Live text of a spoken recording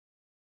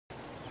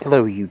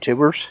Hello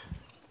YouTubers.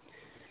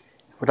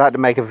 Would like to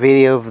make a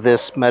video of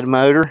this mud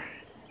motor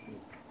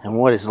and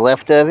what is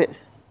left of it.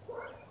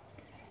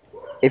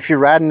 If you're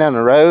riding down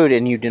the road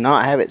and you do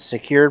not have it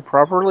secured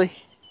properly,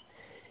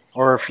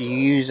 or if you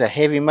use a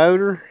heavy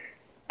motor,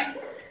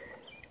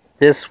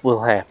 this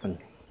will happen.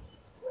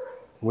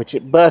 Which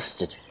it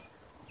busted,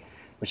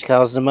 which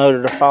caused the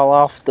motor to fall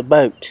off the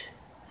boat,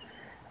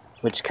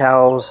 which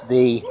caused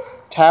the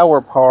tower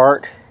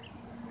part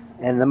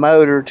and the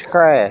motor to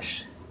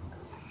crash.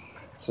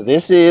 So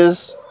this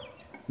is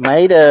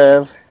made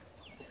of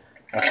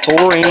a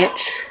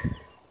 4-inch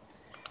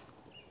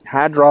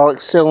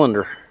hydraulic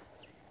cylinder,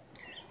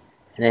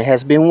 and it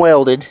has been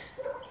welded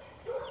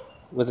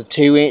with a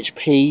 2-inch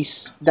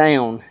piece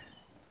down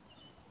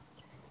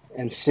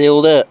and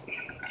sealed up,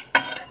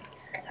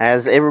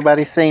 as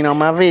everybody's seen on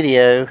my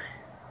video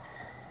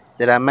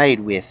that I made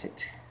with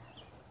it.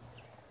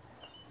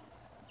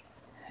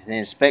 The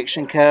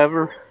inspection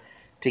cover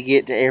to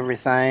get to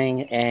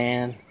everything,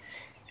 and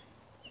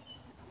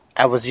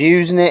I was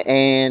using it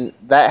and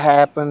that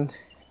happened,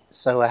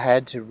 so I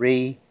had to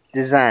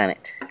redesign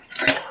it.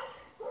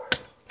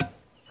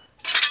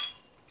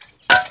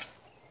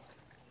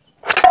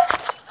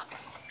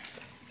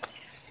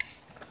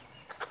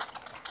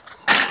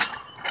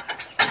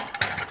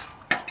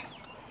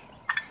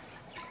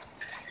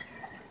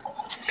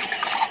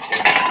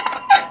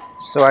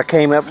 So I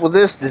came up with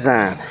this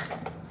design.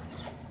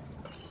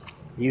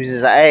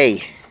 Uses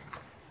a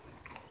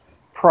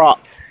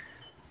prop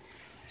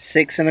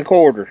 6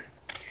 1/4.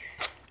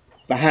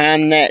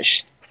 Behind that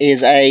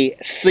is a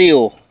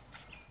seal.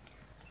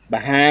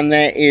 Behind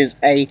that is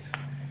a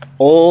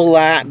oil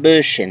light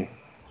bushing.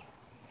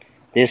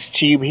 This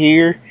tube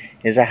here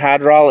is a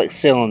hydraulic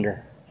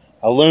cylinder,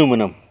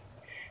 aluminum.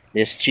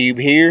 This tube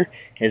here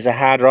is a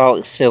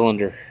hydraulic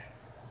cylinder.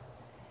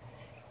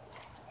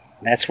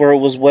 That's where it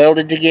was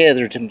welded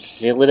together to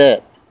seal it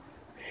up.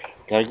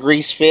 Got a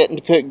grease fitting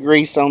to put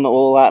grease on the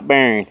oil light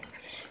bearing.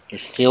 It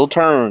still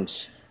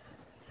turns.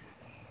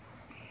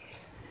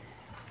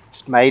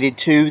 It's mated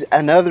to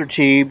another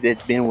tube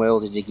that's been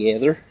welded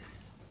together.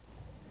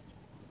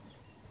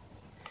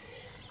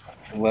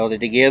 And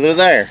welded together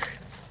there.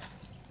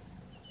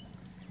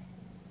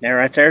 Now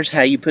right there's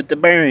how you put the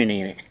bearing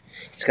in it.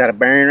 It's got a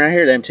bearing right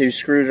here. Them 2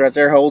 screws right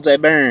there holds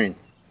that bearing.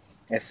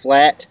 A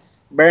flat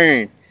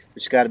bearing.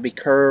 It's got to be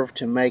curved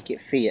to make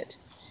it fit.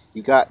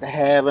 You got to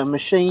have a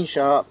machine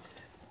shop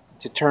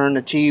to turn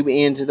the tube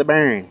into the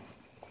bearing.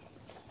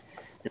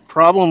 The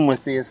problem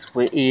with this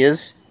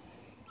is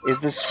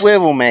the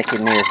swivel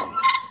mechanism.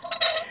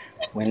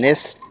 When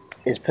this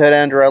is put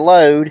under a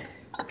load,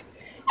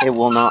 it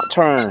will not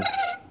turn.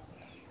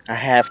 I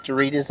have to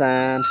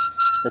redesign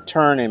the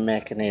turning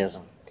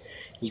mechanism.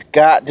 You've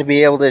got to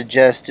be able to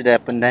adjust it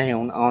up and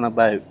down on a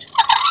boat.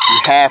 You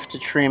have to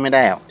trim it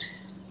out.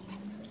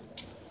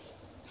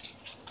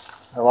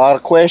 A lot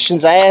of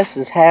questions asked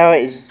is how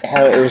it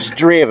was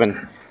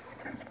driven.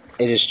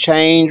 It is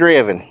chain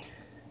driven.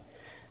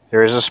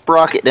 There is a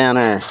sprocket down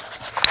there.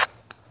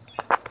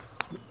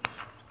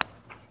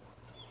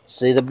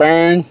 See the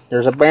bearing?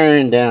 There's a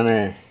bearing down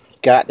there.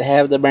 Got to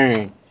have the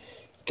bearing.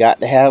 Got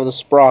to have the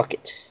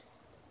sprocket.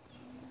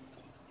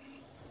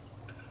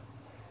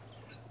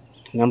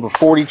 Number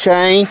 40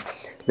 chain.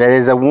 That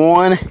is a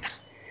 1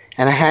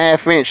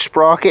 1/2-inch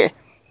sprocket.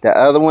 The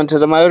other one to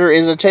the motor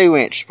is a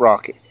 2-inch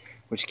sprocket,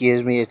 which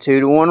gives me a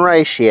 2-to-1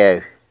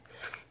 ratio.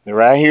 Now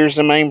right here's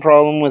the main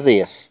problem with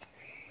this.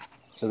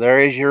 So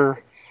there is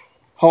your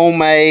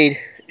homemade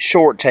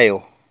short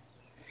tail.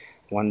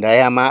 One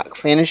day I might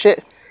finish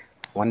it.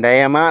 One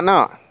day I might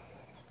not.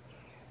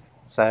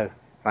 So,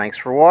 thanks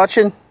for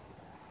watching.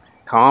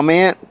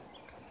 Comment.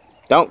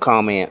 Don't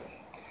comment.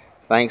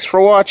 Thanks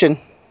for watching.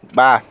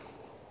 Bye.